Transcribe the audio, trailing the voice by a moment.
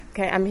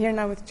Okay, I'm here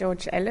now with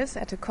George Ellis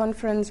at a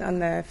conference on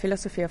the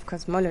philosophy of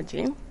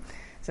cosmology.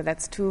 So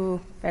that's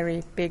two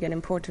very big and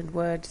important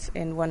words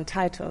in one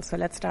title. So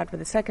let's start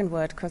with the second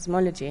word,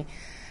 cosmology.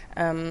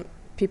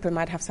 People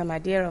might have some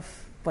idea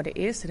of what it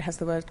is. It has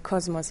the word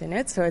cosmos in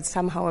it, so it's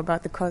somehow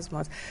about the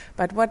cosmos.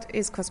 But what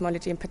is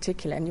cosmology in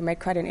particular? And you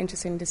made quite an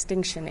interesting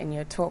distinction in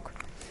your talk.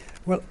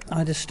 Well,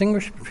 I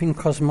distinguish between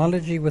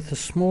cosmology with a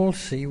small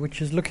c,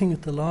 which is looking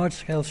at the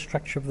large-scale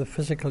structure of the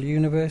physical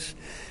universe.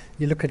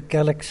 You look at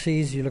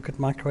galaxies, you look at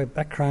microwave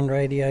background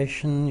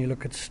radiation, you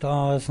look at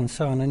stars and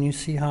so on, and you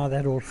see how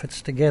that all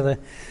fits together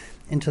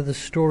into the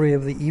story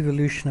of the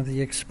evolution of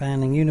the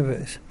expanding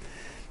universe.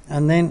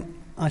 And then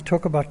I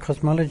talk about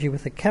cosmology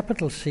with a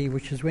capital C,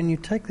 which is when you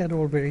take that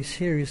all very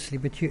seriously,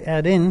 but you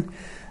add in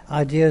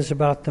ideas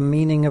about the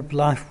meaning of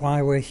life,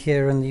 why we're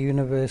here in the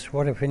universe,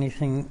 what, if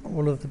anything,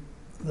 all of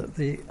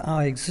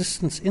our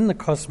existence in the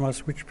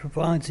cosmos, which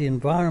provides the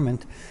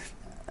environment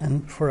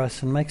and for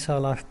us and makes our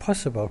life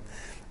possible.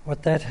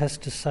 What that has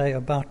to say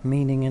about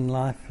meaning in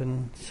life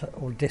and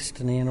or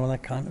destiny and all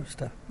that kind of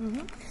stuff.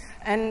 Mm-hmm.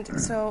 And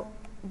so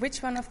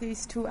which one of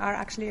these two are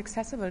actually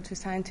accessible to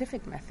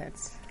scientific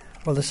methods?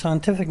 Well, the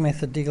scientific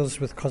method deals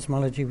with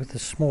cosmology with a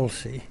small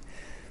c.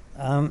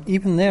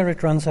 Even there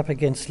it runs up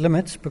against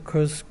limits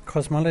because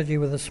cosmology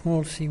with a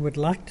small c would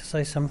like to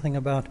say something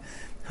about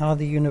how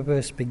the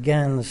universe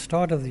began, the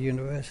start of the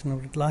universe,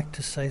 and would like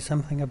to say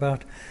something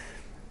about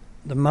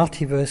the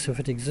multiverse, if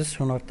it exists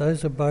or not.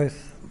 Those are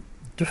both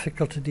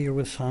difficult to deal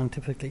with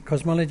scientifically.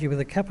 Cosmology with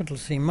a capital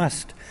C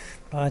must,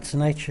 by its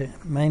nature,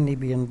 mainly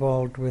be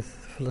involved with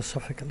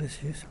philosophical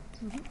issues.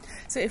 Mm-hmm.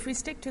 So if we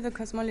stick to the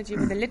cosmology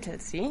with a little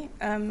c,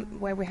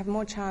 where we have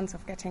more chance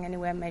of getting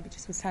anywhere maybe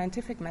just with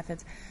scientific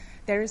methods,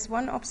 there is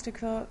one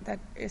obstacle that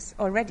is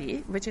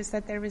already, which is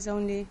that there is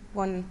only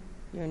one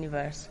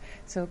universe.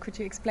 So could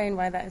you explain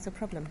why that is a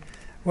problem?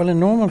 Well,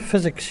 in normal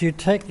physics, you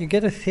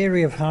get a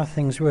theory of how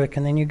things work,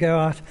 and then you go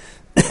out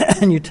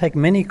and you take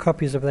many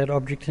copies of that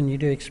object and you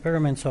do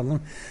experiments on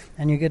them,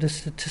 and you get a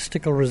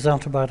statistical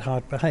result about how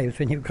it behaves.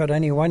 When you've got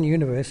only one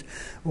universe,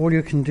 all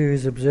you can do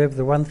is observe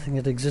the one thing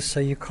that exists, so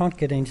you can't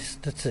get any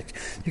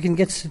statistics. You can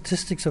get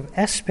statistics of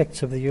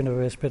aspects of the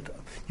universe, but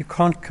you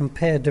can't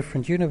compare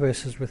different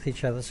universes with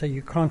each other, so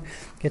you can't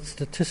get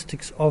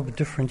statistics of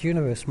different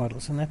universe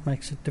models, and that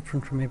makes it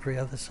different from every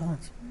other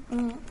science.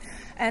 Mm-hmm.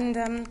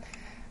 And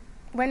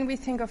when we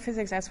think of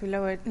physics as we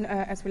learn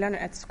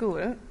it at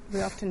school,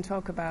 we often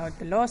talk about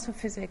the laws of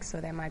physics, so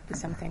there might be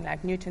something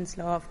like Newton's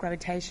law of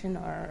gravitation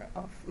or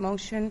of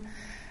motion,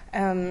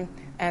 and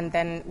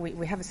then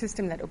we have a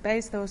system that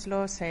obeys those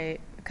laws, say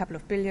a couple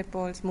of billiard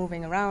balls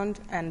moving around,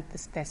 and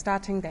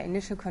their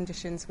initial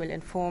conditions will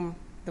inform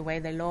the way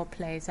the law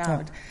plays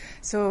out. Oh.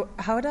 So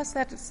how does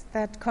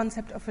that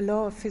concept of a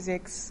law of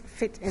physics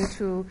fit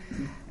into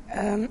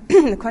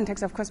the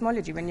context of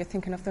cosmology when you're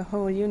thinking of the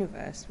whole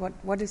universe?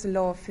 What is the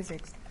law of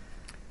physics?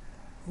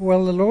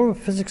 Well, the law of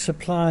physics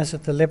applies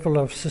at the level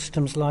of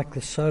systems like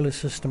the solar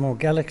system or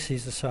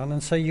galaxies or so on,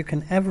 and so you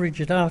can average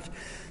it out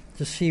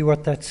to see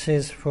what that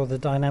says for the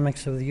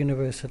dynamics of the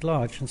universe at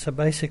large. And so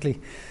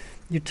basically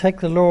you take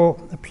the law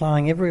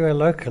applying everywhere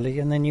locally,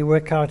 and then you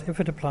work out,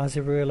 if it applies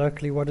everywhere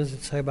locally, what does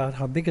it say about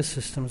how bigger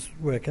systems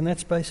work? And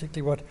that's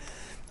basically what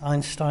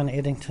Einstein,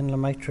 Eddington,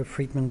 Lemaitre,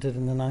 Friedman did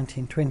in the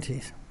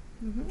 1920s.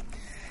 Mm-hmm.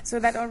 So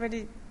that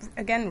already,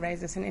 again,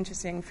 raises an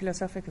interesting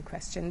philosophical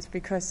questions,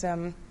 because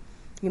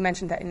you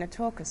mentioned that in the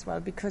talk as well,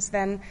 because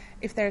then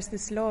if there's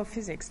this law of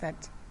physics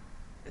that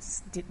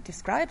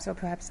describes or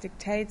perhaps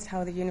dictates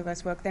how the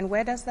universe works, then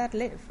where does that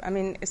live? I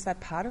mean, is that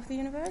part of the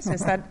universe?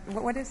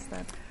 What is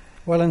that?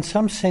 Well, in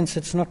some sense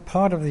it's not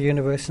part of the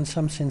universe, in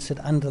some sense it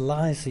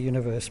underlies the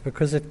universe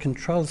because it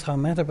controls how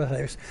matter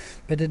behaves,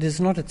 but it is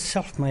not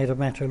itself made of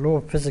matter. Law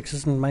of physics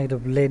isn't made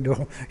of lead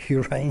or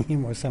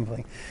uranium or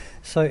something.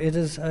 So it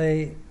is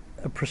a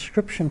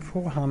prescription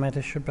for how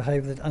matter should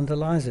behave that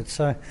underlies it.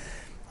 So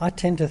I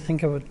tend to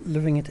think of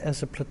living it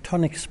as a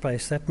Platonic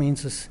space. That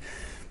means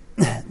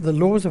the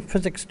laws of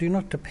physics do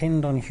not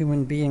depend on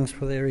human beings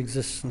for their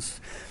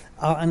existence.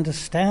 Our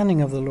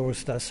understanding of the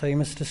laws does. So you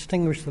must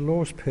distinguish the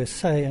laws per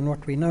se and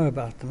what we know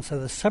about them. So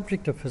the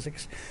subject of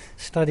physics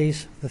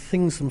studies the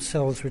things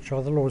themselves, which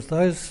are the laws.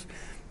 Those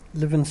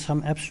live in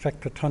some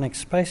abstract Platonic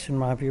space, in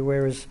my view,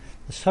 whereas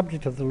the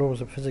subject of the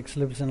laws of physics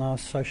lives in our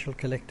social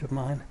collective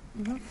mind.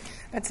 Mm-hmm.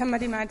 But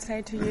somebody might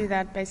say to you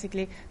that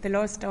basically the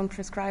laws don't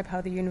prescribe how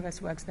the universe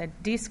works. They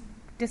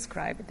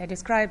describe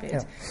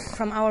it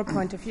from our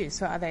point of view.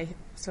 So are they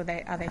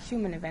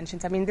human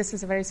inventions? I mean, this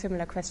is a very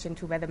similar question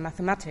to whether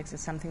mathematics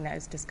is something that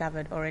is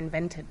discovered or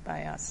invented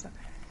by us.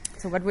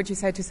 So what would you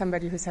say to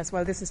somebody who says,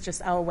 well, this is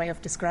just our way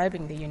of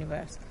describing the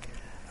universe?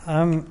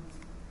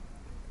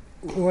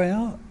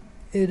 Well,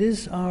 it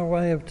is our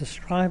way of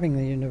describing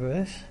the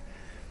universe.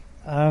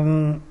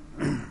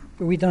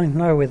 We don't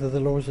know whether the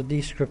laws are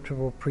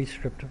descriptive or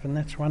prescriptive, and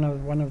that's one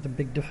of the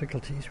big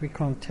difficulties. We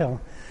can't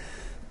tell.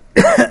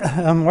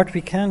 What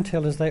we can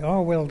tell is they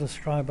are well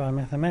described by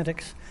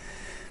mathematics,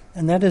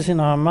 and that is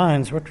in our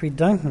minds. What we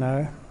don't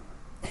know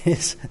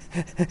is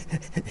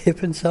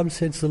if in some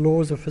sense the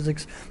laws of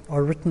physics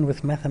are written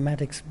with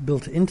mathematics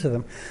built into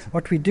them.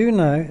 What we do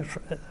know,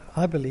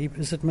 I believe,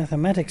 is that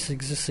mathematics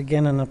exists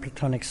again in a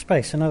Platonic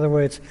space. In other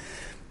words,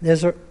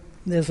 there's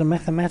a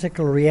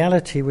mathematical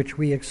reality which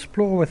we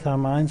explore with our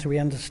minds, we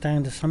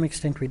understand to some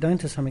extent, we don't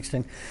to some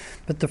extent,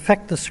 but the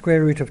fact the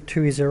square root of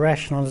 2 is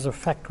irrational is a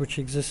fact which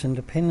exists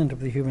independent of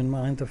the human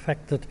mind, the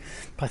fact that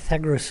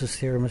Pythagoras'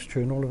 theorem is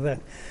true and all of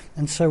that.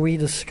 And so we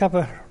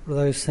discover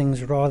those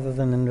things rather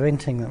than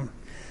inventing them.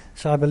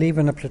 So I believe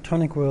in a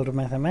Platonic world of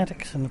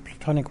mathematics and a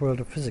Platonic world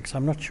of physics.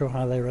 I'm not sure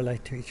how they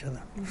relate to each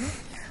other.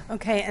 Mm-hmm.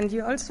 Okay, and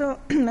you also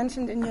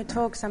mentioned in your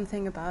talk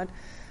something about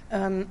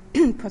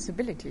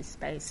possibility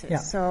spaces. Yeah.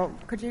 So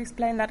could you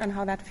explain that and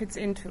how that fits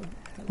into?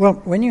 Well,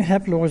 when you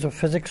have laws of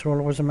physics or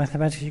laws of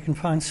mathematics, you can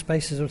find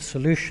spaces of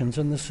solutions,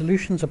 and the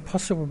solutions are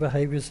possible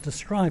behaviors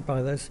described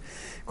by those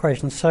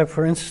equations. So,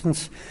 for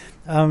instance,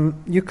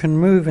 you can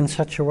move in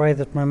such a way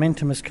that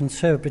momentum is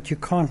conserved, but you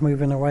can't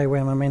move in a way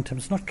where momentum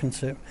is not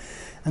conserved.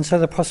 And so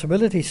the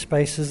possibility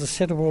space is a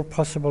set of all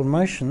possible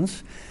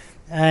motions,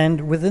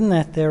 and within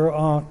that there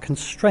are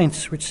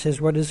constraints which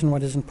says what is and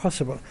what isn't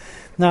possible.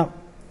 Now,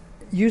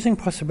 using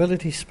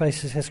possibility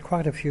spaces has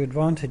quite a few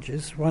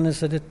advantages. One is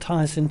that it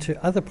ties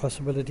into other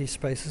possibility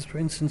spaces. For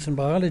instance, in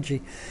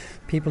biology,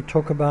 people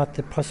talk about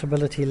the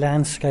possibility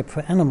landscape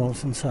for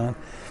animals and so on.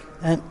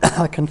 And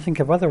I can think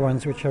of other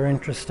ones which are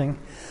interesting.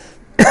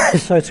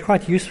 So it's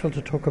quite useful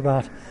to talk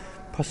about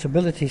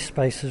possibility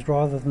spaces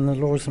rather than the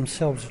laws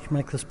themselves which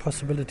make this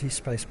possibility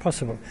space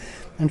possible.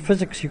 In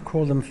physics, you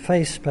call them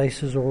phase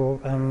spaces or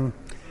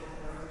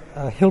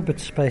Hilbert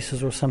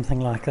spaces or something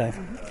like that.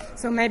 Mm-hmm.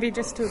 So maybe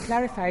just to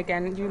clarify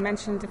again, you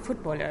mentioned the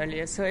football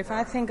earlier. So if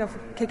I think of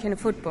kicking a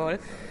football,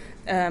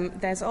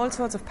 there's all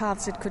sorts of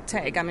paths it could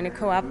take. I mean, it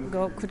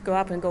could go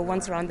up and go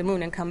once around the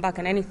moon and come back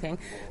and anything.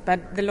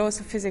 But the laws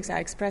of physics are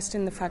expressed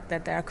in the fact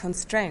that there are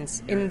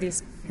constraints in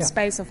this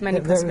space of many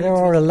possibilities. There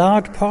are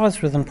allowed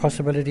paths within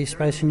possibility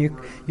space, and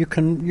you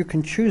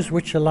can choose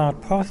which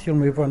allowed path you'll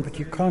move on, but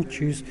you can't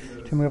choose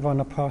to move on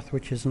a path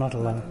which is not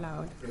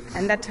allowed.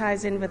 And that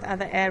ties in with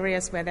other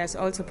areas where there's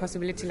also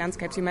possibility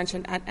landscapes. You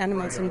mentioned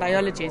animals in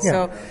biology,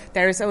 so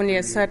there is only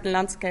a certain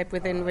landscape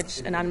within which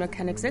an animal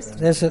can exist?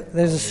 There's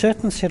a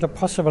certain set of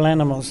possible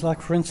animals,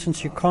 like for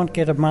instance you can't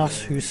get a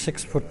mouse who's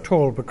 6 foot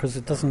tall because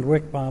it doesn't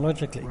work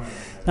biologically.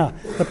 Now,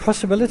 the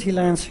possibility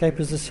landscape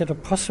is a set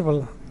of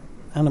possible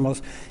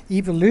animals.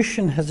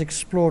 Evolution has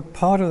explored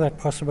part of that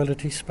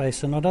possibility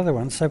space and not other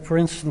ones. So for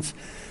instance,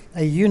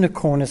 a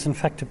unicorn is in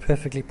fact a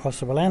perfectly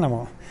possible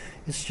animal.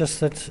 It's just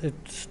that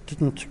it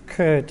didn't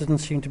occur, it didn't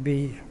seem to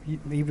be,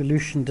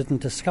 evolution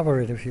didn't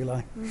discover it, if you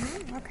like.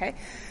 Mm-hmm. Okay.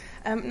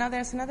 Now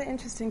there's another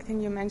interesting thing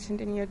you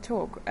mentioned in your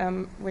talk,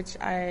 which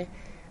I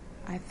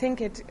think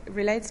it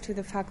relates to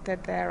the fact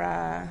that there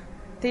are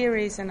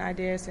theories and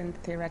ideas in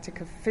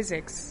theoretical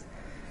physics,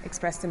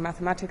 expressed in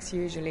mathematics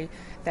usually,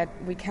 that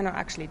we cannot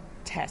actually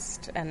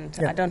test, and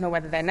I don't know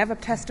whether they're never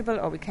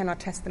testable or we cannot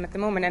test them at the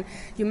moment. And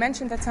you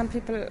mentioned that some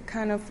people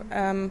kind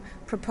of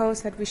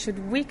propose that we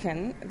should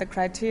weaken the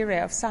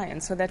criteria of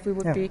science so that we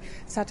would be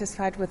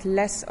satisfied with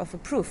less of a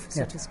proof,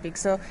 so to speak.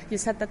 So you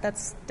said that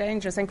that's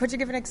dangerous. And could you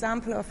give an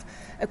example of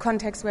a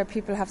context where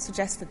people have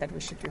suggested that we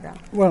should do that?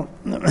 Well,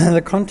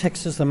 the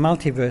context is the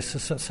multiverse,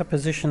 a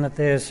supposition that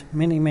there's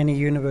many, many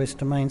universe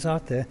domains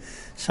out there,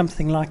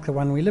 something like the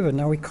one we live in.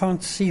 Now, we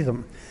can't see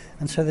them.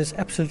 And so there's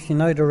absolutely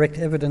no direct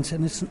evidence,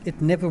 and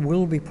it never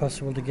will be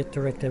possible to get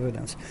direct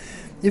evidence.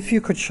 If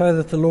you could show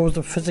that the laws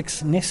of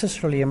physics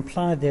necessarily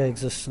implied their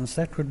existence,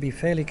 that would be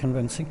fairly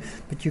convincing,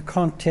 but you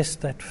can't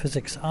test that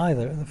physics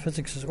either. The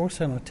physics is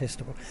also not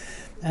testable.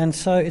 And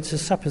so it's a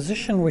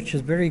supposition which is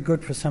very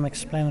good for some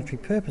explanatory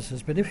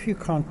purposes, but if you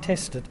can't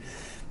test it,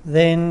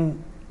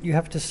 then you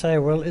have to say,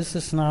 well, is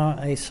this now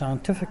a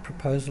scientific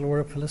proposal or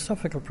a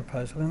philosophical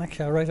proposal? And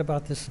actually I wrote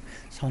about this in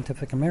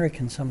Scientific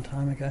American some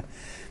time ago.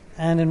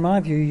 And in my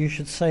view, you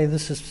should say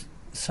this is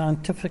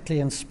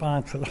scientifically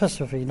inspired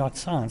philosophy, not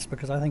science,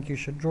 because I think you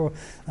should draw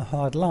a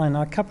hard line.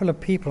 Now, a couple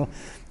of people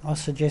are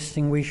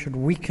suggesting we should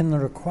weaken the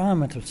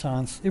requirement of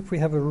science. If we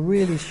have a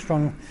really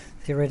strong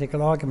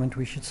theoretical argument,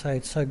 we should say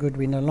it's so good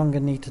we no longer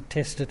need to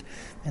test it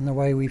in the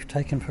way we've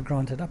taken for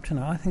granted up to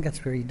now. I think that's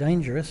very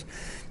dangerous,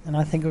 and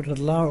I think it would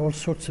allow all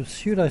sorts of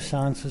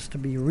pseudosciences to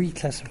be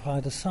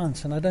reclassified as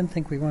science, and I don't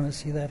think we want to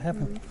see that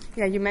happen. Mm-hmm.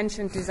 Yeah, you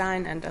mentioned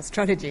design and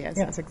astrology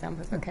as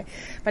examples. Okay,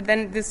 but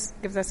then this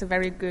gives us a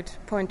very good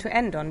point to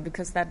end on,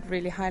 because that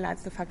really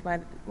highlights the fact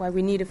why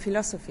we need a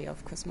philosophy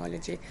of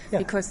cosmology,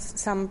 because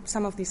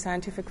some of these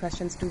scientific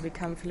questions do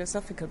become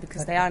philosophical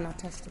because they are not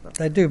testable.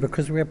 They do,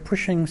 because we are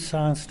pushing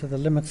science to the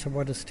limits of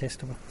what is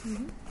testable.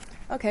 Mm-hmm.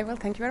 Okay, well,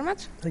 thank you very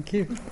much. Thank you.